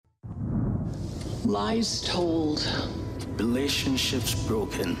Lies told. Relationships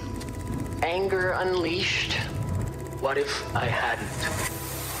broken. Anger unleashed. What if I hadn't?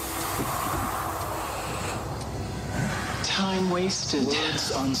 Time wasted.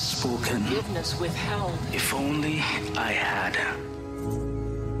 Words unspoken. Forgiveness withheld. If only I had.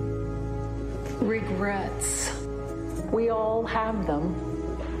 Regrets. We all have them.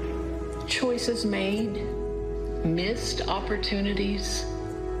 Choices made. Missed opportunities.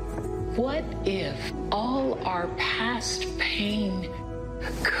 What if all our past pain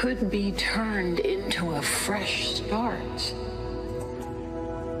could be turned into a fresh start?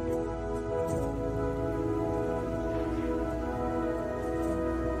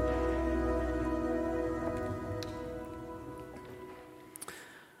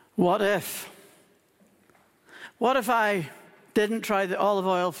 What if? What if I didn't try the olive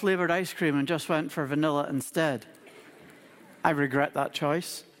oil flavored ice cream and just went for vanilla instead? I regret that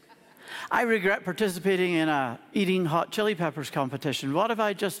choice. I regret participating in a eating hot chili peppers competition. What if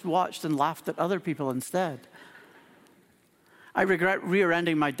I just watched and laughed at other people instead? I regret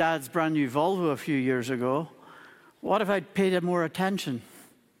rear-ending my dad's brand new Volvo a few years ago. What if I'd paid him more attention?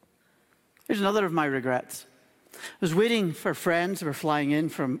 Here's another of my regrets. I was waiting for friends who were flying in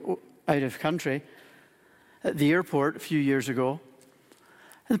from out of country at the airport a few years ago.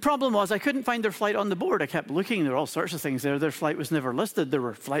 And the problem was I couldn't find their flight on the board. I kept looking. There were all sorts of things there. Their flight was never listed. There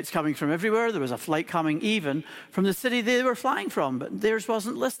were flights coming from everywhere. There was a flight coming even from the city they were flying from, but theirs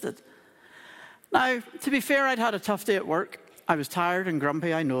wasn't listed. Now, to be fair, I'd had a tough day at work. I was tired and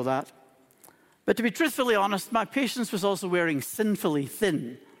grumpy, I know that. But to be truthfully honest, my patience was also wearing sinfully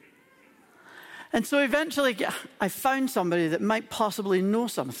thin. And so eventually I found somebody that might possibly know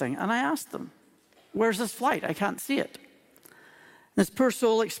something, and I asked them, "Where's this flight? I can't see it." This poor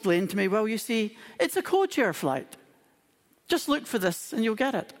soul explained to me, "Well, you see, it's a co-chair flight. Just look for this and you'll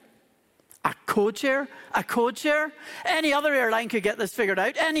get it." A co-chair? A co-chair? Any other airline could get this figured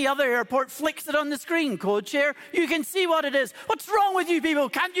out. Any other airport flicks it on the screen. Co-chair? You can see what it is. What's wrong with you people?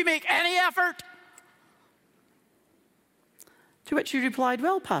 Can't you make any effort? To which he replied,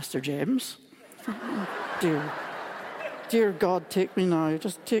 "Well, Pastor James." Dear God, take me now.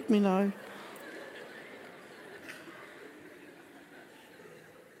 Just take me now.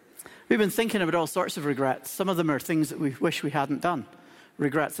 We've been thinking about all sorts of regrets. Some of them are things that we wish we hadn't done.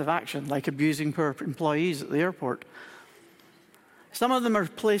 Regrets of action, like abusing poor employees at the airport. Some of them are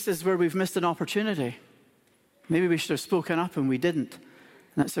places where we've missed an opportunity. Maybe we should have spoken up and we didn't.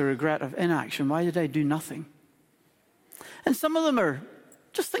 And that's a regret of inaction. Why did I do nothing? And some of them are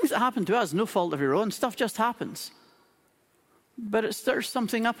just things that happen to us, no fault of your own. Stuff just happens. But it stirs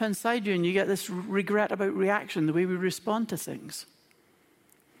something up inside you and you get this regret about reaction, the way we respond to things.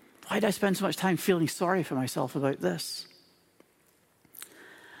 Why did I spend so much time feeling sorry for myself about this?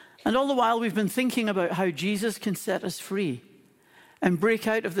 And all the while we've been thinking about how Jesus can set us free and break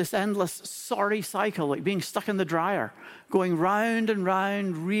out of this endless sorry cycle, like being stuck in the dryer, going round and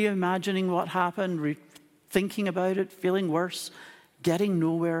round, reimagining what happened, thinking about it, feeling worse, getting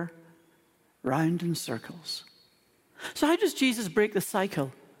nowhere, round in circles. So how does Jesus break the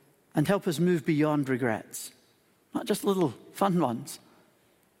cycle and help us move beyond regrets? Not just little fun ones,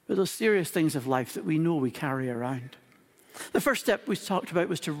 but those serious things of life that we know we carry around. The first step we talked about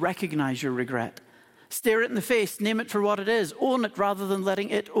was to recognize your regret. Stare it in the face, name it for what it is, own it rather than letting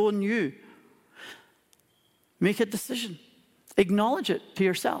it own you. Make a decision. Acknowledge it to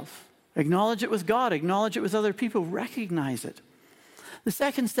yourself. Acknowledge it with God. Acknowledge it with other people. Recognize it. The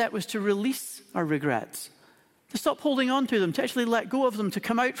second step was to release our regrets, to stop holding on to them, to actually let go of them, to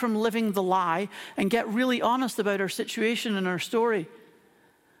come out from living the lie and get really honest about our situation and our story.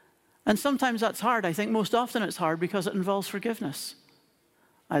 And sometimes that's hard. I think most often it's hard because it involves forgiveness.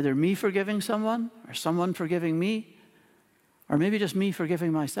 Either me forgiving someone, or someone forgiving me, or maybe just me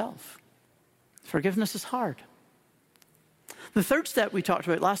forgiving myself. Forgiveness is hard. The third step we talked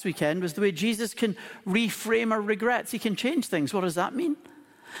about last weekend was the way Jesus can reframe our regrets. He can change things. What does that mean?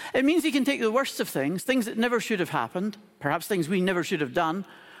 It means he can take the worst of things, things that never should have happened, perhaps things we never should have done,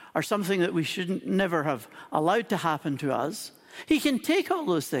 or something that we shouldn't never have allowed to happen to us. He can take all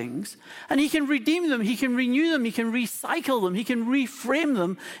those things and he can redeem them, he can renew them, he can recycle them, he can reframe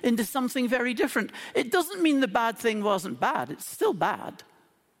them into something very different. It doesn't mean the bad thing wasn't bad, it's still bad.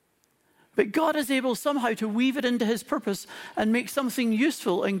 But God is able somehow to weave it into his purpose and make something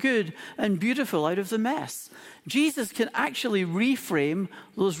useful and good and beautiful out of the mess. Jesus can actually reframe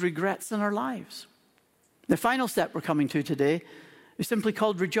those regrets in our lives. The final step we're coming to today is simply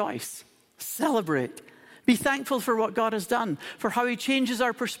called rejoice. Celebrate. Be thankful for what God has done, for how he changes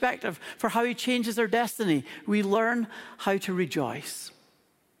our perspective, for how he changes our destiny. We learn how to rejoice.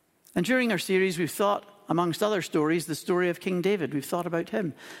 And during our series, we've thought, amongst other stories, the story of King David. We've thought about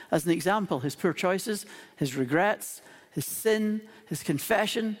him as an example, his poor choices, his regrets, his sin, his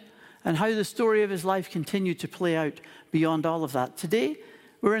confession, and how the story of his life continued to play out beyond all of that. Today,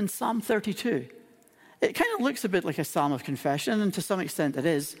 we're in Psalm 32. It kind of looks a bit like a psalm of confession, and to some extent it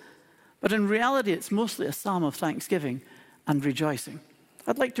is, but in reality, it's mostly a psalm of thanksgiving and rejoicing.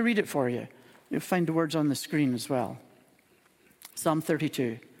 I'd like to read it for you. You'll find the words on the screen as well. Psalm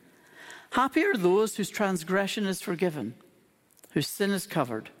 32. Happy are those whose transgression is forgiven, whose sin is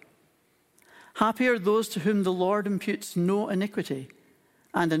covered. Happy are those to whom the Lord imputes no iniquity,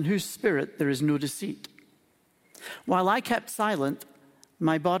 and in whose spirit there is no deceit. While I kept silent,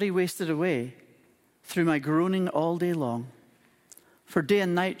 my body wasted away through my groaning all day long. For day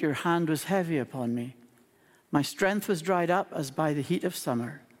and night your hand was heavy upon me. My strength was dried up as by the heat of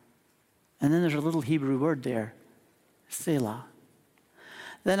summer. And then there's a little Hebrew word there, Selah.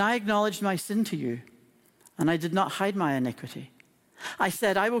 Then I acknowledged my sin to you, and I did not hide my iniquity. I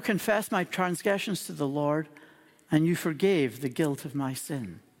said, I will confess my transgressions to the Lord, and you forgave the guilt of my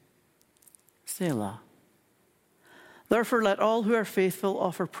sin. Selah. Therefore let all who are faithful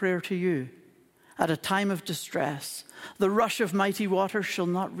offer prayer to you at a time of distress. The rush of mighty waters shall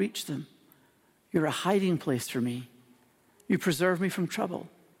not reach them. You're a hiding place for me. You preserve me from trouble.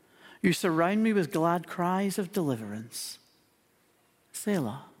 You surround me with glad cries of deliverance.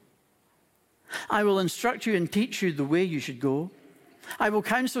 Selah. I will instruct you and teach you the way you should go. I will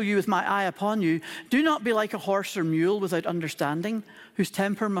counsel you with my eye upon you. Do not be like a horse or mule without understanding, whose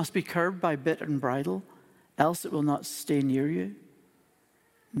temper must be curbed by bit and bridle, else it will not stay near you.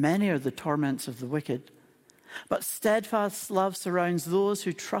 Many are the torments of the wicked, but steadfast love surrounds those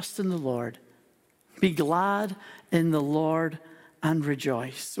who trust in the Lord. Be glad in the Lord and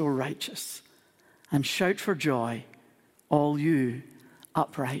rejoice, O righteous, and shout for joy, all you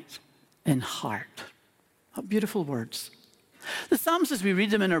upright in heart. What beautiful words. The Psalms, as we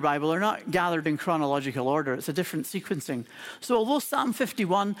read them in our Bible, are not gathered in chronological order. It's a different sequencing. So although Psalm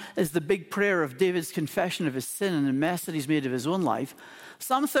 51 is the big prayer of David's confession of his sin and the mess that he's made of his own life,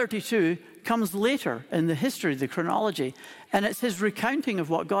 Psalm 32 comes later in the history, the chronology, and it's his recounting of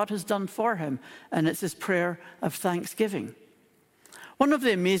what God has done for him, and it's his prayer of thanksgiving. One of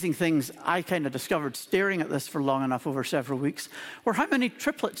the amazing things I kind of discovered staring at this for long enough over several weeks were how many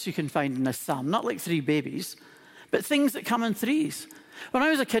triplets you can find in this psalm. Not like 3 babies, but things that come in threes. When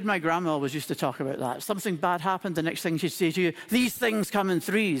I was a kid, my grandma always used to talk about that. Something bad happened, the next thing she'd say to you, these things come in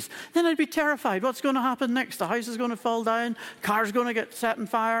threes. Then I'd be terrified. What's going to happen next? The house is going to fall down. Car's going to get set on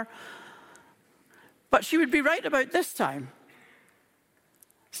fire. But she would be right about this time.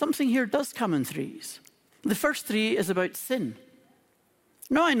 Something here does come in threes. The first 3 is about sin.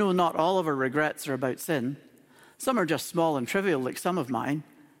 Now, I know not all of our regrets are about sin. Some are just small and trivial, like some of mine.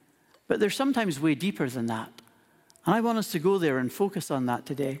 But they're sometimes way deeper than that. And I want us to go there and focus on that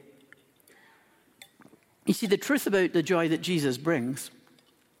today. You see, the truth about the joy that Jesus brings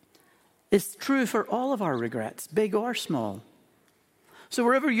is true for all of our regrets, big or small. So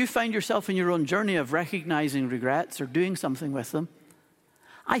wherever you find yourself in your own journey of recognizing regrets or doing something with them,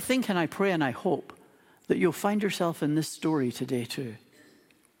 I think and I pray and I hope that you'll find yourself in this story today too.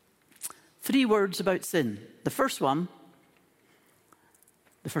 3 words about sin. The first one,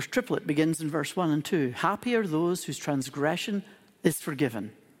 the first triplet begins in verse 1 and 2. Happy are those whose transgression is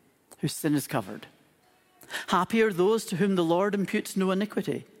forgiven, whose sin is covered. Happy are those to whom the Lord imputes no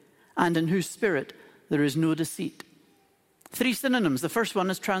iniquity, and in whose spirit there is no deceit. 3 synonyms. The first one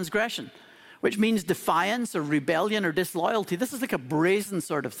is transgression, which means defiance or rebellion or disloyalty. This is like a brazen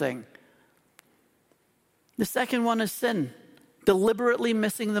sort of thing. The second one is sin, deliberately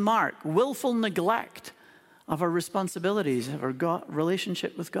missing the mark, willful neglect of our responsibilities, of our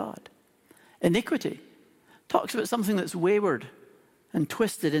relationship with God. Iniquity talks about something that's wayward and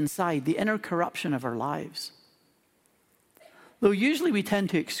twisted inside, the inner corruption of our lives. Though usually we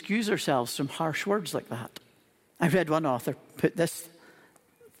tend to excuse ourselves from harsh words like that. I read one author put this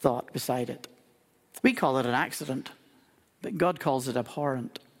thought beside it. We call it an accident, but God calls it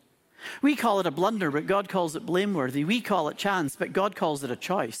abhorrent. We call it a blunder, but God calls it blameworthy. We call it chance, but God calls it a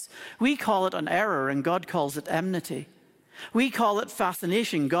choice. We call it an error, and God calls it enmity. We call it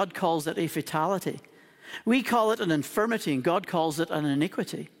fascination, God calls it a fatality. We call it an infirmity, and God calls it an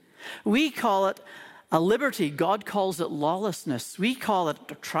iniquity. We call it a liberty, God calls it lawlessness. We call it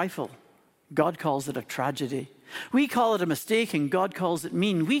a trifle, God calls it a tragedy. We call it a mistake, and God calls it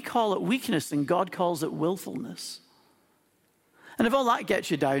mean. We call it weakness, and God calls it willfulness. And if all that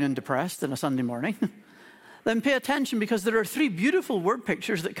gets you down and depressed on a Sunday morning, then pay attention, because there are 3 beautiful word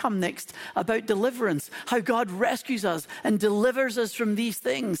pictures that come next about deliverance, how God rescues us and delivers us from these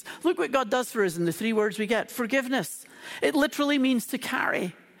things. Look what God does for us in the 3 words we get. Forgiveness. It literally means to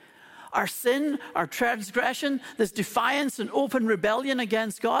carry. Our sin, our transgression, this defiance and open rebellion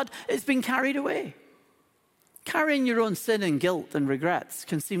against God, it's been carried away. Carrying your own sin and guilt and regrets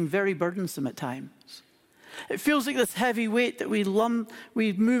can seem very burdensome at times. It feels like this heavy weight that we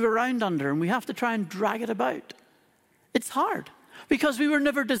move around under, and we have to try and drag it about. It's hard because we were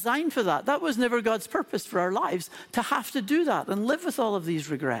never designed for that. That was never God's purpose for our lives, to have to do that and live with all of these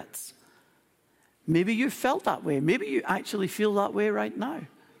regrets. Maybe you felt that way. Maybe you actually feel that way right now.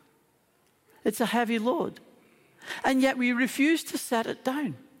 It's a heavy load. And yet we refuse to set it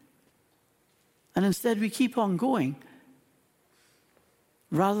down. And instead we keep on going,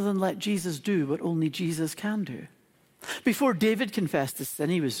 rather than let Jesus do what only Jesus can do. Before David confessed his sin,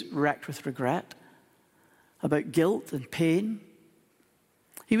 he was wrecked with regret about guilt and pain.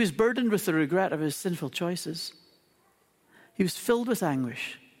 He was burdened with the regret of his sinful choices. He was filled with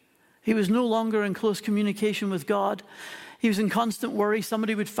anguish. He was no longer in close communication with God. He was in constant worry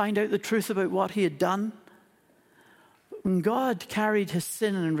somebody would find out the truth about what he had done. When God carried his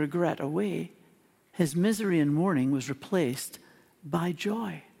sin and regret away, his misery and mourning was replaced by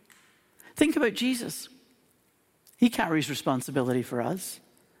joy. Think about Jesus. He carries responsibility for us.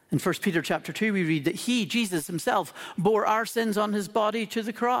 In 1 Peter chapter 2, we read that he, Jesus himself, bore our sins on his body to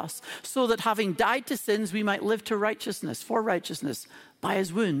the cross, so that having died to sins, we might live to righteousness, for righteousness. By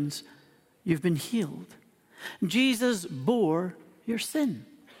his wounds, you've been healed. Jesus bore your sin.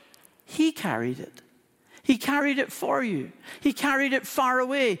 He carried it. He carried it for you. He carried it far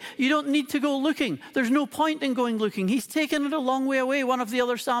away. You don't need to go looking. There's no point in going looking. He's taken it a long way away. One of the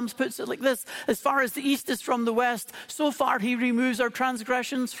other Psalms puts it like this: as far as the east is from the west, so far he removes our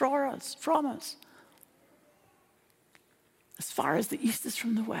transgressions from us. As far as the east is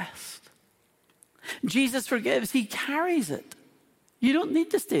from the west. Jesus forgives. He carries it. You don't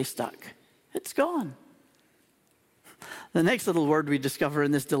need to stay stuck. It's gone. The next little word we discover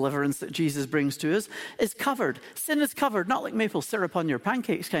in this deliverance that Jesus brings to us is covered. Sin is covered, not like maple syrup on your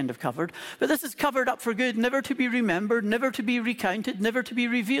pancakes kind of covered, but this is covered up for good, never to be remembered, never to be recounted, never to be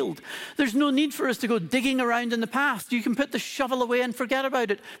revealed. There's no need for us to go digging around in the past. You can put the shovel away and forget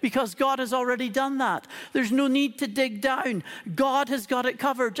about it because God has already done that. There's no need to dig down. God has got it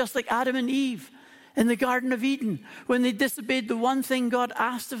covered, just like Adam and Eve in the Garden of Eden, when they disobeyed the one thing God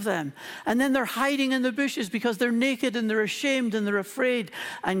asked of them. And then they're hiding in the bushes because they're naked and they're ashamed and they're afraid.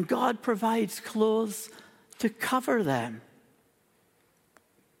 And God provides clothes to cover them.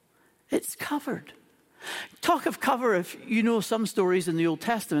 It's covered. Talk of cover, if you know some stories in the Old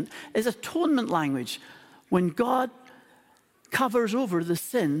Testament, is atonement language, when God covers over the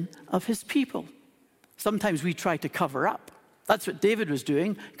sin of his people. Sometimes we try to cover up. That's what David was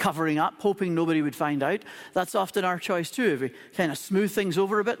doing, covering up, hoping nobody would find out. That's often our choice too. If we kind of smooth things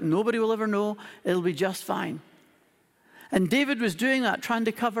over a bit, nobody will ever know, it'll be just fine. And David was doing that, trying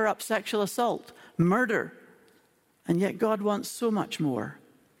to cover up sexual assault, murder. And yet God wants so much more.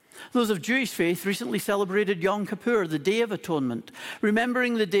 Those of Jewish faith recently celebrated Yom Kippur, the Day of Atonement,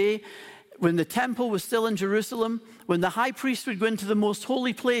 remembering the day when the temple was still in Jerusalem, when the high priest would go into the most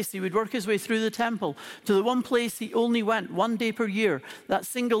holy place, he would work his way through the temple to the one place he only went 1 day per year, that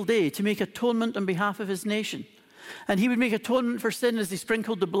single day, to make atonement on behalf of his nation. And he would make atonement for sin as he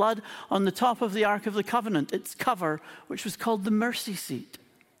sprinkled the blood on the top of the Ark of the Covenant, its cover, which was called the mercy seat.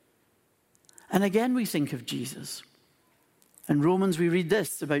 And again we think of Jesus. In Romans we read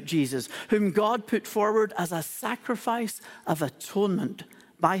this about Jesus, whom God put forward as a sacrifice of atonement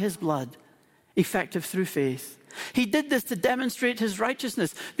by his blood, effective through faith. He did this to demonstrate his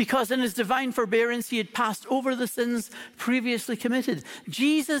righteousness, because in his divine forbearance he had passed over the sins previously committed.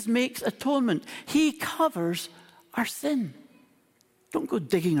 Jesus makes atonement. He covers our sin. Don't go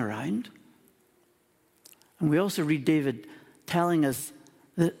digging around. And we also read David telling us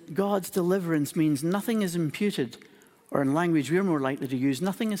that God's deliverance means nothing is imputed, or in language we're more likely to use,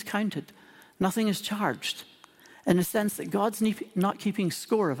 nothing is counted, nothing is charged, in the sense that God's not keeping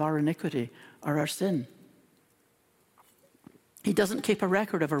score of our iniquity or our sin. He doesn't keep a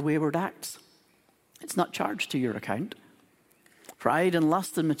record of our wayward acts. It's not charged to your account. Pride and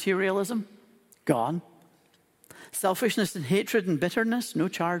lust and materialism, gone. Selfishness and hatred and bitterness, no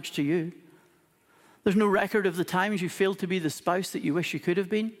charge to you. There's no record of the times you failed to be the spouse that you wish you could have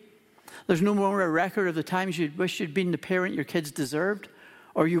been. There's no more a record of the times you wish you'd been the parent your kids deserved,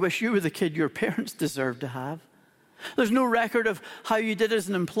 or you wish you were the kid your parents deserved to have. There's no record of how you did as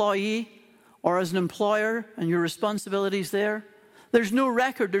an employee or as an employer and your responsibilities there. There's no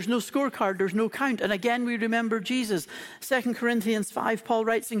record, there's no scorecard, there's no count. And again, we remember Jesus. 2 Corinthians 5, Paul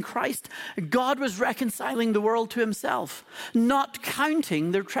writes, in Christ, God was reconciling the world to himself, not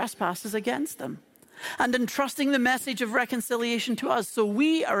counting their trespasses against them, and entrusting the message of reconciliation to us. So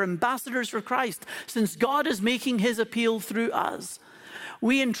we are ambassadors for Christ, since God is making his appeal through us.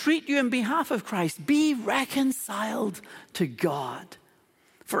 We entreat you on behalf of Christ, be reconciled to God.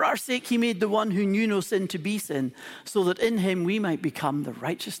 For our sake, he made the one who knew no sin to be sin, so that in him we might become the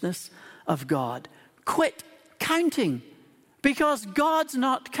righteousness of God. Quit counting, because God's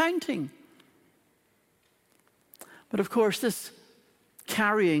not counting. But of course, this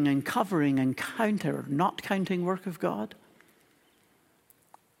carrying and covering and not counting work of God,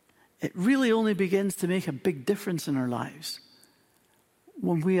 it really only begins to make a big difference in our lives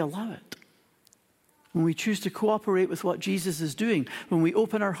when we allow it. When we choose to cooperate with what Jesus is doing, when we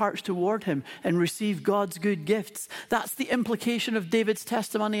open our hearts toward him and receive God's good gifts. That's the implication of David's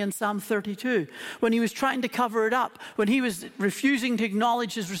testimony in Psalm 32. When he was trying to cover it up, when he was refusing to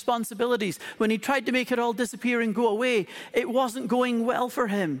acknowledge his responsibilities, when he tried to make it all disappear and go away, it wasn't going well for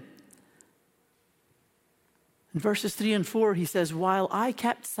him. In verses 3 and 4, he says, while I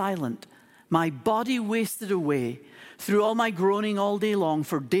kept silent, my body wasted away through all my groaning all day long,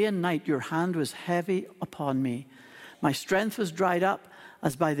 for day and night your hand was heavy upon me. My strength was dried up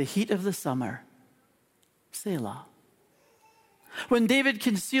as by the heat of the summer. Selah. When David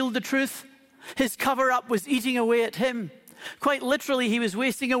concealed the truth, his cover-up was eating away at him. Quite literally, he was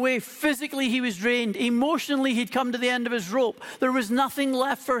wasting away. Physically, he was drained. Emotionally, he'd come to the end of his rope. There was nothing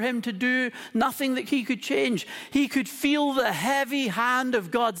left for him to do, nothing that he could change. He could feel the heavy hand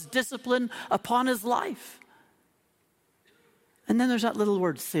of God's discipline upon his life. And then there's that little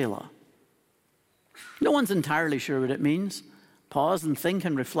word, Selah. No one's entirely sure what it means. Pause and think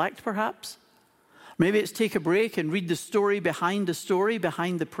and reflect, perhaps. Maybe it's take a break and read the story, behind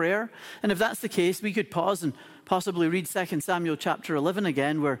the prayer. And if that's the case, we could pause and possibly read 2 Samuel chapter 11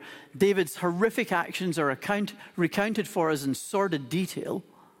 again, where David's horrific actions are recounted for us in sordid detail.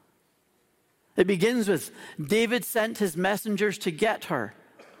 It begins with, David sent his messengers to get her,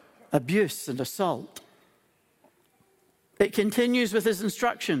 abuse and assault. It continues with his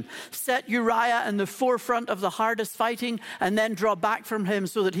instruction, set Uriah in the forefront of the hardest fighting and then draw back from him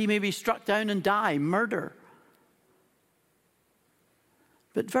so that he may be struck down and die, murder.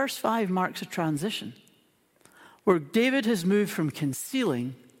 But verse 5 marks a transition where David has moved from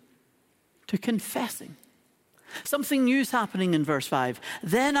concealing to confessing. Something new's happening in verse 5.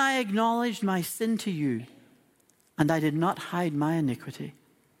 Then I acknowledged my sin to you, and I did not hide my iniquity.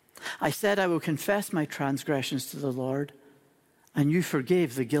 I said, I will confess my transgressions to the Lord, and you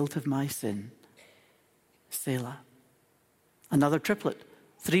forgave the guilt of my sin. Selah. Another triplet.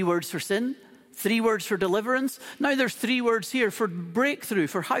 3 words for sin, 3 words for deliverance. Now there's 3 words here for breakthrough,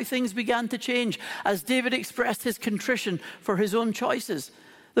 for how things began to change as David expressed his contrition for his own choices.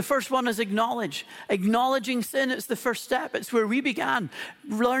 The first one is acknowledge. Acknowledging sin, it's the first step. It's where we began,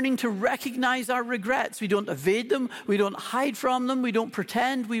 learning to recognize our regrets. We don't evade them. We don't hide from them. We don't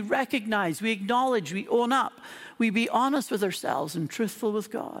pretend. We recognize, we acknowledge, we own up. We be honest with ourselves and truthful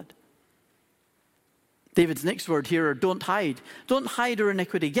with God. David's next word here are don't hide. Don't hide our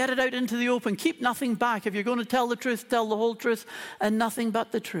iniquity. Get it out into the open. Keep nothing back. If you're going to tell the truth, tell the whole truth and nothing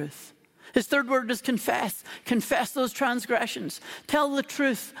but the truth. His third word is confess. Confess those transgressions. Tell the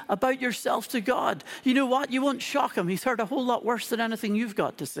truth about yourself to God. You know what? You won't shock him. He's heard a whole lot worse than anything you've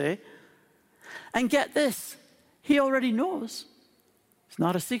got to say. And get this, he already knows. It's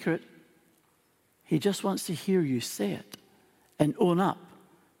not a secret. He just wants to hear you say it and own up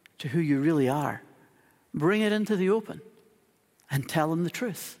to who you really are. Bring it into the open and tell him the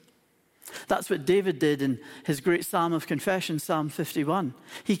truth. That's what David did in his great psalm of confession, Psalm 51.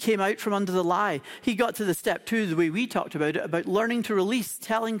 He came out from under the lie. He got to the step 2, the way we talked about it, about learning to release,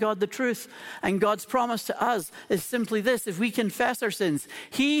 telling God the truth. And God's promise to us is simply this: if we confess our sins,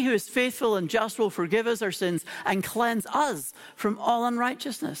 he who is faithful and just will forgive us our sins and cleanse us from all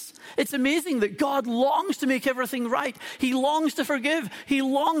unrighteousness. It's amazing that God longs to make everything right. He longs to forgive. He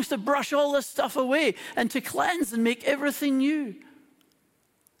longs to brush all this stuff away and to cleanse and make everything new.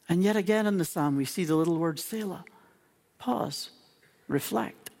 And yet again in the psalm, we see the little word Selah. Pause.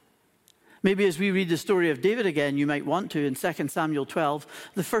 Reflect. Maybe as we read the story of David again, you might want to, in 2 Samuel 12,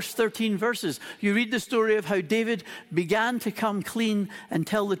 the first 13 verses, you read the story of how David began to come clean and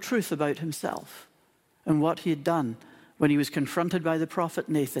tell the truth about himself and what he had done when he was confronted by the prophet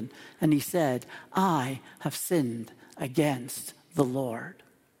Nathan. And he said, I have sinned against the Lord.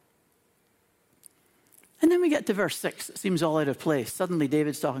 And then we get to verse 6. It seems all out of place. Suddenly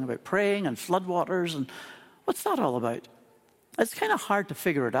David's talking about praying and floodwaters. And what's that all about? It's kind of hard to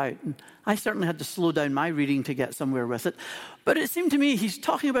figure it out. And I certainly had to slow down my reading to get somewhere with it. But it seemed to me he's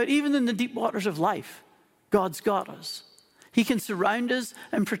talking about even in the deep waters of life, God's got us. He can surround us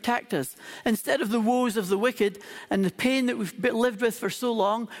and protect us. Instead of the woes of the wicked and the pain that we've lived with for so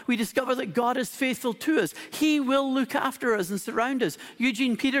long, we discover that God is faithful to us. He will look after us and surround us.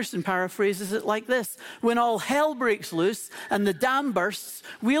 Eugene Peterson paraphrases it like this: when all hell breaks loose and the dam bursts,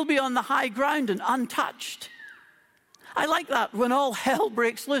 we'll be on the high ground and untouched. I like that. When all hell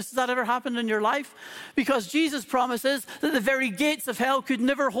breaks loose. Has that ever happened in your life? Because Jesus promises that the very gates of hell could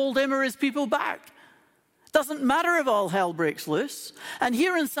never hold him or his people back. Doesn't matter if all hell breaks loose. And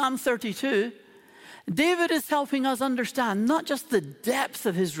here in Psalm 32, David is helping us understand not just the depth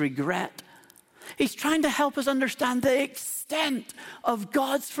of his regret. He's trying to help us understand the extent of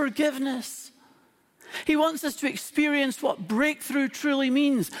God's forgiveness. He wants us to experience what breakthrough truly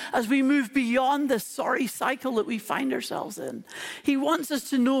means as we move beyond this sorry cycle that we find ourselves in. He wants us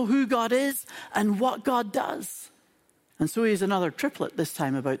to know who God is and what God does. And so he has another triplet, this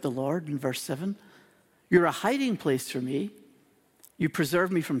time about the Lord in verse 7. You're a hiding place for me. You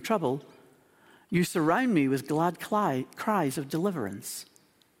preserve me from trouble. You surround me with glad cries of deliverance.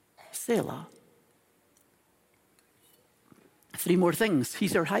 Selah. 3 more things.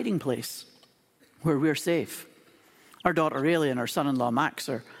 He's our hiding place where we're safe. Our daughter Rayleigh and our son-in-law Max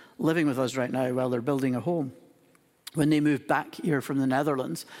are living with us right now while they're building a home. When they moved back here from the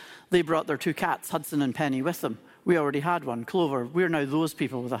Netherlands, they brought their 2 cats, Hudson and Penny, with them. We already had one, Clover. We're now those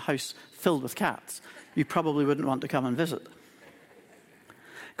people with a house filled with cats. You probably wouldn't want to come and visit.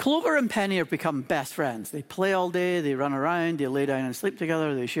 Clover and Penny have become best friends. They play all day, they run around, they lay down and sleep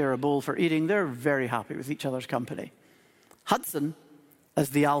together, they share a bowl for eating. They're very happy with each other's company. Hudson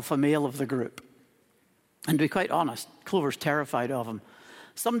is the alpha male of the group. And to be quite honest, Clover's terrified of him.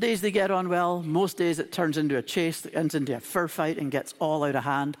 Some days they get on well. Most days it turns into a chase that ends into a fur fight and gets all out of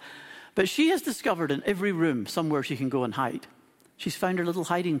hand. But she has discovered in every room somewhere she can go and hide. She's found her little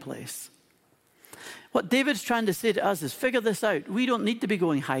hiding place. What David's trying to say to us is figure this out. We don't need to be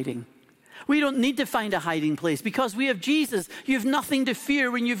going hiding. We don't need to find a hiding place because we have Jesus. You have nothing to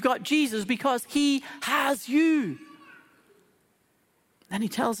fear when you've got Jesus because he has you. Then he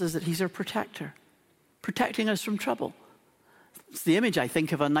tells us that he's our protector, protecting us from trouble. It's the image I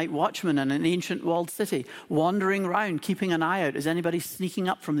think of a night watchman in an ancient walled city, wandering around, keeping an eye out. Is anybody sneaking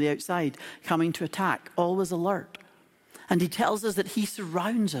up from the outside, coming to attack? Always alert. And he tells us that he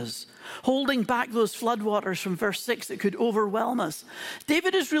surrounds us, holding back those floodwaters from verse 6 that could overwhelm us.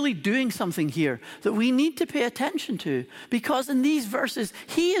 David is really doing something here that we need to pay attention to, because in these verses,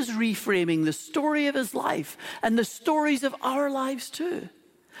 he is reframing the story of his life and the stories of our lives too.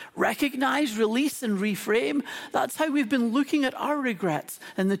 Recognize, release, and reframe. That's how we've been looking at our regrets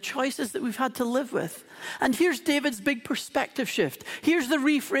and the choices that we've had to live with. And here's David's big perspective shift. Here's the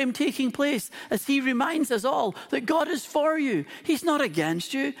reframe taking place as he reminds us all that God is for you. He's not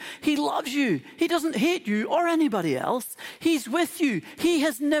against you. He loves you. He doesn't hate you or anybody else. He's with you. He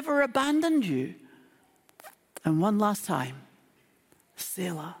has never abandoned you. And one last time,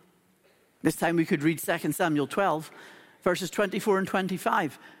 Selah. This time we could read 2 Samuel 12, verses 24 and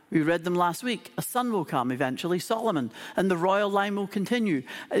 25. We read them last week. A son will come eventually, Solomon, and the royal line will continue.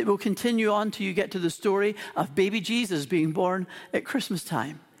 It will continue on till you get to the story of baby Jesus being born at Christmas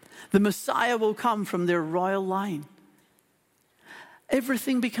time. The Messiah will come from their royal line.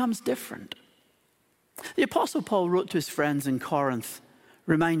 Everything becomes different. The Apostle Paul wrote to his friends in Corinth,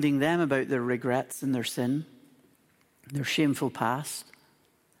 reminding them about their regrets and their sin, their shameful past,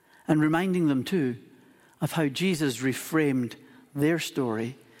 and reminding them too of how Jesus reframed their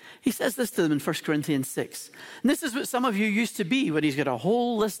story. He says this to them in 1 Corinthians 6. And this is what some of you used to be when he's got a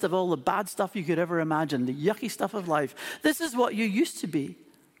whole list of all the bad stuff you could ever imagine, the yucky stuff of life. This is what you used to be.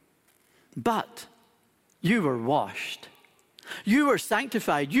 But you were washed. You were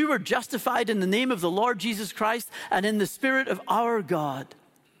sanctified. You were justified in the name of the Lord Jesus Christ and in the Spirit of our God.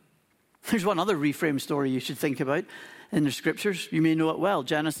 There's one other reframe story you should think about in the scriptures. You may know it well.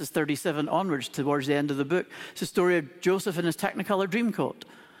 Genesis 37 onwards towards the end of the book. It's the story of Joseph in his Technicolor Dreamcoat.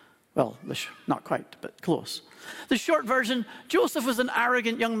 Well, not quite, but close. The short version, Joseph was an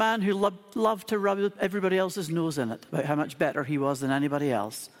arrogant young man who loved to rub everybody else's nose in it about how much better he was than anybody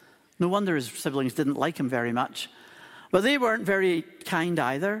else. No wonder his siblings didn't like him very much. But they weren't very kind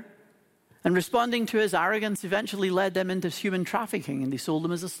either. And responding to his arrogance eventually led them into human trafficking, and they sold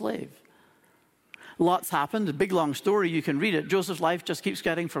him as a slave. Lots happened. A big, long story. You can read it. Joseph's life just keeps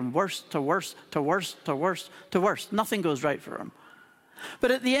getting from worse to worse to worse to worse to worse. Nothing goes right for him.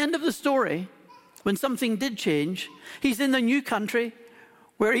 But at the end of the story, when something did change, he's in a new country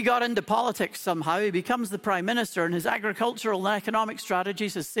where he got into politics somehow. He becomes the prime minister, and his agricultural and economic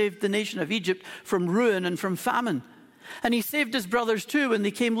strategies has saved the nation of Egypt from ruin and from famine. And he saved his brothers too when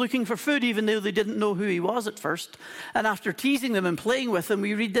they came looking for food, even though they didn't know who he was at first. And after teasing them and playing with them,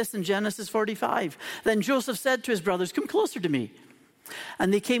 we read this in Genesis 45. Then Joseph said to his brothers, "Come closer to me."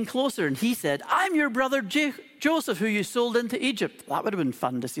 And they came closer, and he said, "I'm your brother Joseph, who you sold into Egypt." That would have been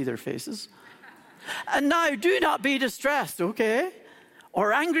fun to see their faces. "And now do not be distressed," okay,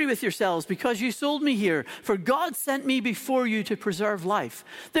 "or angry with yourselves because you sold me here, for God sent me before you to preserve life.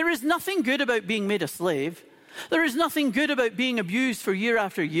 There is nothing good about being made a slave. There is nothing good about being abused for year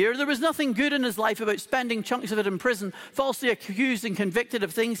after year. There was nothing good in his life about spending chunks of it in prison, falsely accused and convicted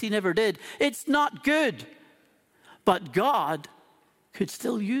of things he never did. It's not good. But God could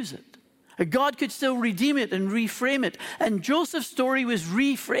still use it. God could still redeem it and reframe it. And Joseph's story was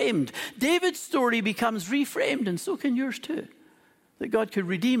reframed. David's story becomes reframed, and so can yours too. That God could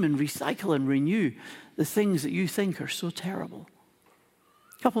redeem and recycle and renew the things that you think are so terrible.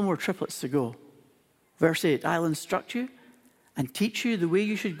 A couple more triplets to go. Verse 8, "I'll instruct you and teach you the way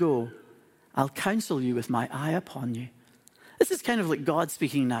you should go. I'll counsel you with my eye upon you." This is kind of like God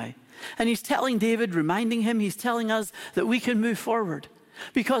speaking now. And he's telling David, reminding him, he's telling us that we can move forward.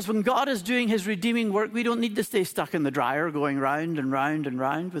 Because when God is doing his redeeming work, we don't need to stay stuck in the dryer going round and round and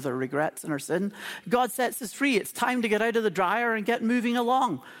round with our regrets and our sin. God sets us free. It's time to get out of the dryer and get moving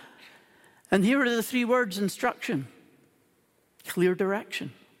along. And here are the 3 words: instruction, clear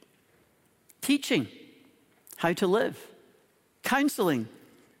direction, teaching how to live, counseling.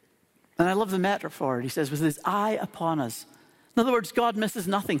 And I love the metaphor. He says, with his eye upon us. In other words, God misses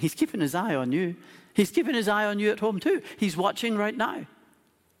nothing. He's keeping his eye on you. He's keeping his eye on you at home too. He's watching right now.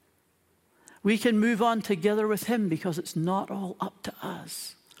 We can move on together with him because it's not all up to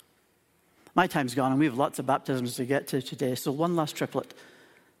us. My time's gone and we have lots of baptisms to get to today. So one last triplet.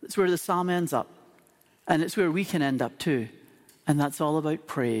 It's where the psalm ends up. And it's where we can end up too. And that's all about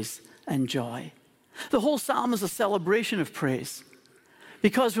praise and joy. The whole psalm is a celebration of praise.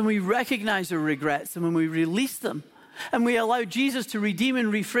 Because when we recognize our regrets and when we release them, and we allow Jesus to redeem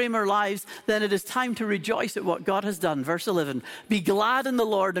and reframe our lives, then it is time to rejoice at what God has done. Verse 11, "Be glad in the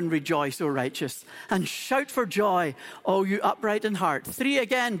Lord and rejoice, O righteous, and shout for joy, O you upright in heart." 3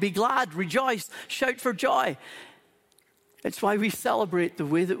 again, be glad, rejoice, shout for joy. It's why we celebrate the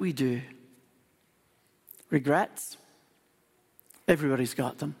way that we do. Regrets? Everybody's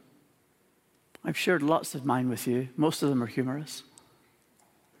got them. I've shared lots of mine with you. Most of them are humorous.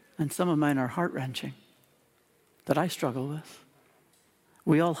 And some of mine are heart-wrenching that I struggle with.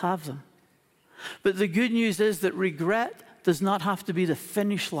 We all have them. But the good news is that regret does not have to be the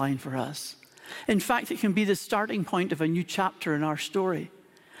finish line for us. In fact, it can be the starting point of a new chapter in our story.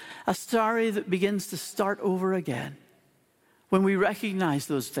 A story that begins to start over again when we recognize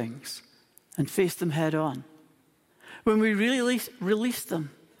those things and face them head on. When we release them,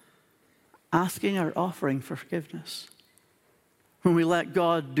 asking our offering for forgiveness. When we let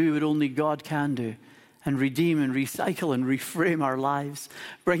God do what only God can do and redeem and recycle and reframe our lives,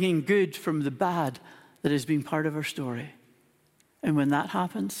 bringing good from the bad that has been part of our story. And when that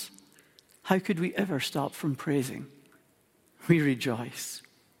happens, how could we ever stop from praising? We rejoice.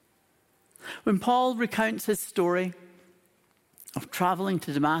 When Paul recounts his story of traveling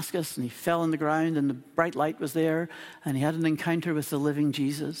to Damascus, and he fell on the ground and the bright light was there, and he had an encounter with the living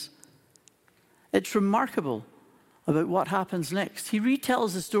Jesus, it's remarkable about what happens next. He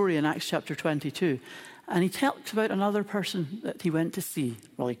retells the story in Acts chapter 22, and he talks about another person that he went to see.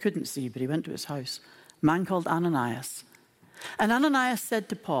 Well, he couldn't see, but he went to his house, a man called Ananias. And Ananias said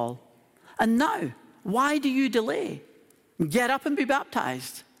to Paul, "And now, why do you delay? Get up and be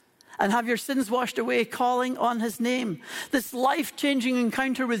baptized, and have your sins washed away, calling on his name." This life-changing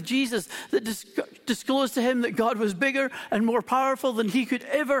encounter with Jesus that disclosed to him that God was bigger and more powerful than he could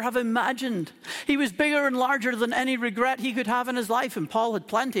ever have imagined. He was bigger and larger than any regret he could have in his life, and Paul had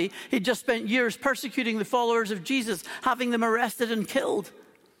plenty. He'd just spent years persecuting the followers of Jesus, having them arrested and killed.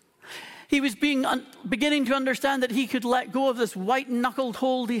 He was beginning to understand that he could let go of this white-knuckled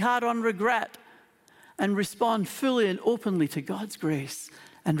hold he had on regret and respond fully and openly to God's grace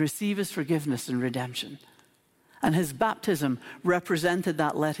and receive his forgiveness and redemption. And his baptism represented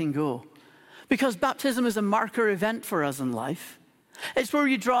that letting go. Because baptism is a marker event for us in life. It's where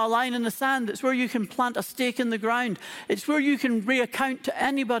you draw a line in the sand. It's where you can plant a stake in the ground. It's where you can reaccount to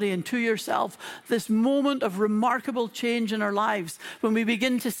anybody and to yourself this moment of remarkable change in our lives when we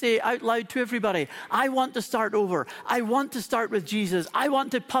begin to say out loud to everybody, "I want to start over. I want to start with Jesus. I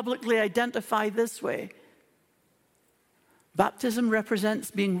want to publicly identify this way." Baptism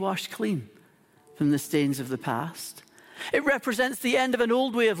represents being washed clean from the stains of the past. It represents the end of an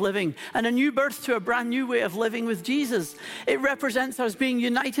old way of living and a new birth to a brand new way of living with Jesus. It represents us being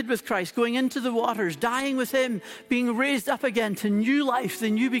united with Christ, going into the waters, dying with him, being raised up again to new life, the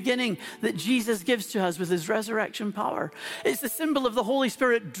new beginning that Jesus gives to us with his resurrection power. It's the symbol of the Holy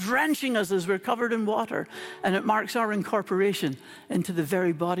Spirit drenching us as we're covered in water, and it marks our incorporation into the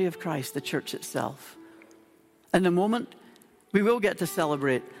very body of Christ, the church itself. In a moment, we will get to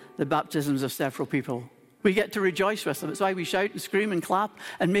celebrate the baptisms of several people. We get to rejoice with them. It's why we shout and scream and clap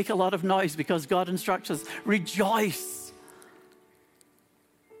and make a lot of noise, because God instructs us, rejoice.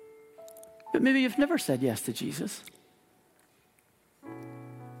 But maybe you've never said yes to Jesus.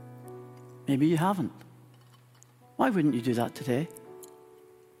 Maybe you haven't. Why wouldn't you do that today?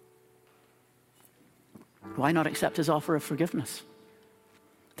 Why not accept his offer of forgiveness?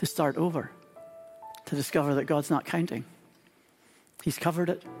 To start over, to discover that God's not counting. He's covered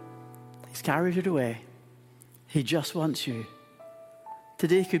it. He's carried it away. He just wants you.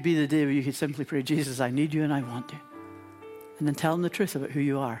 Today could be the day where you could simply pray, Jesus, I need you and I want you. And then tell him the truth about who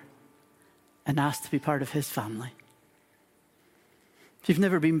you are and ask to be part of his family. If you've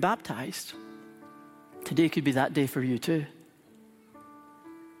never been baptized, today could be that day for you too.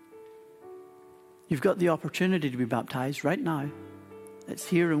 You've got the opportunity to be baptized right now. It's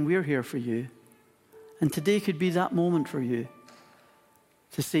here and we're here for you. And today could be that moment for you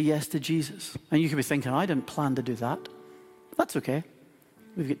to say yes to Jesus. And you could be thinking, I didn't plan to do that. That's okay.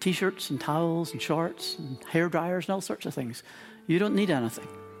 We've got t-shirts and towels and shorts and hair dryers and all sorts of things. You don't need anything.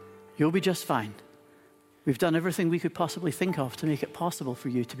 You'll be just fine. We've done everything we could possibly think of to make it possible for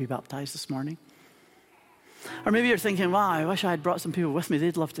you to be baptized this morning. Or maybe you're thinking, wow, I wish I had brought some people with me.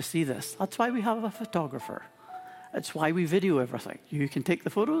 They'd love to see this. That's why we have a photographer. It's why we video everything. You can take the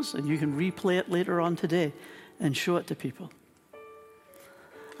photos and you can replay it later on today and show it to people.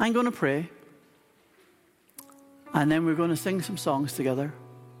 I'm going to pray, and then we're going to sing some songs together,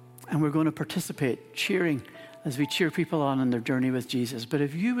 and we're going to participate, cheering as we cheer people on in their journey with Jesus. But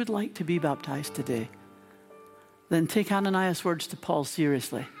if you would like to be baptized today, then take Ananias' words to Paul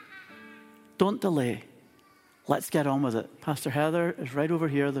seriously. Don't delay. Let's get on with it. Pastor Heather is right over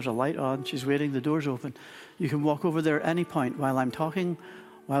here. There's a light on. She's waiting. The door's open. You can walk over there at any point while I'm talking,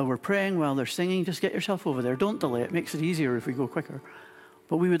 while we're praying, while they're singing. Just get yourself over there. Don't delay. It makes it easier if we go quicker.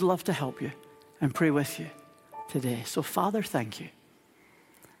 But we would love to help you and pray with you today. So, Father, thank you.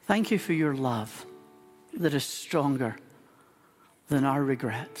 Thank you for your love that is stronger than our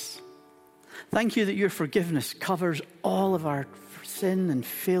regrets. Thank you that your forgiveness covers all of our sin and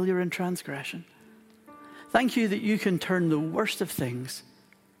failure and transgression. Thank you that you can turn the worst of things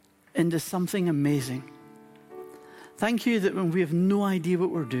into something amazing. Thank you that when we have no idea what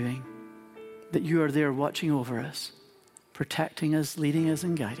we're doing, that you are there watching over us, protecting us, leading us,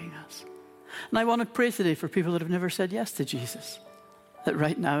 and guiding us. And I want to pray today for people that have never said yes to Jesus, that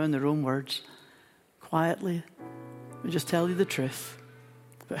right now in their own words, quietly, we just tell you the truth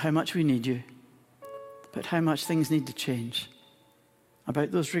about how much we need you, about how much things need to change,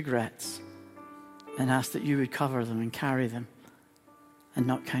 about those regrets, and ask that you would cover them and carry them and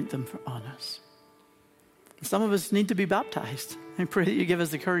not count them on us. Some of us need to be baptized. I pray that you give us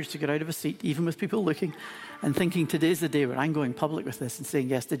the courage to get out of a seat, even with people looking, and thinking today's the day where I'm going public with this and saying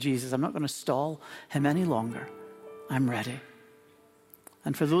yes to Jesus. I'm not going to stall him any longer. I'm ready.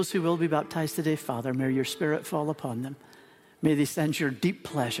 And for those who will be baptized today, Father, may your Spirit fall upon them. May they sense your deep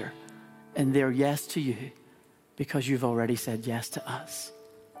pleasure in their yes to you, because you've already said yes to us.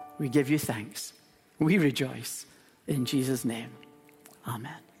 We give you thanks. We rejoice in Jesus' name.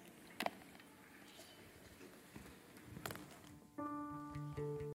 Amen.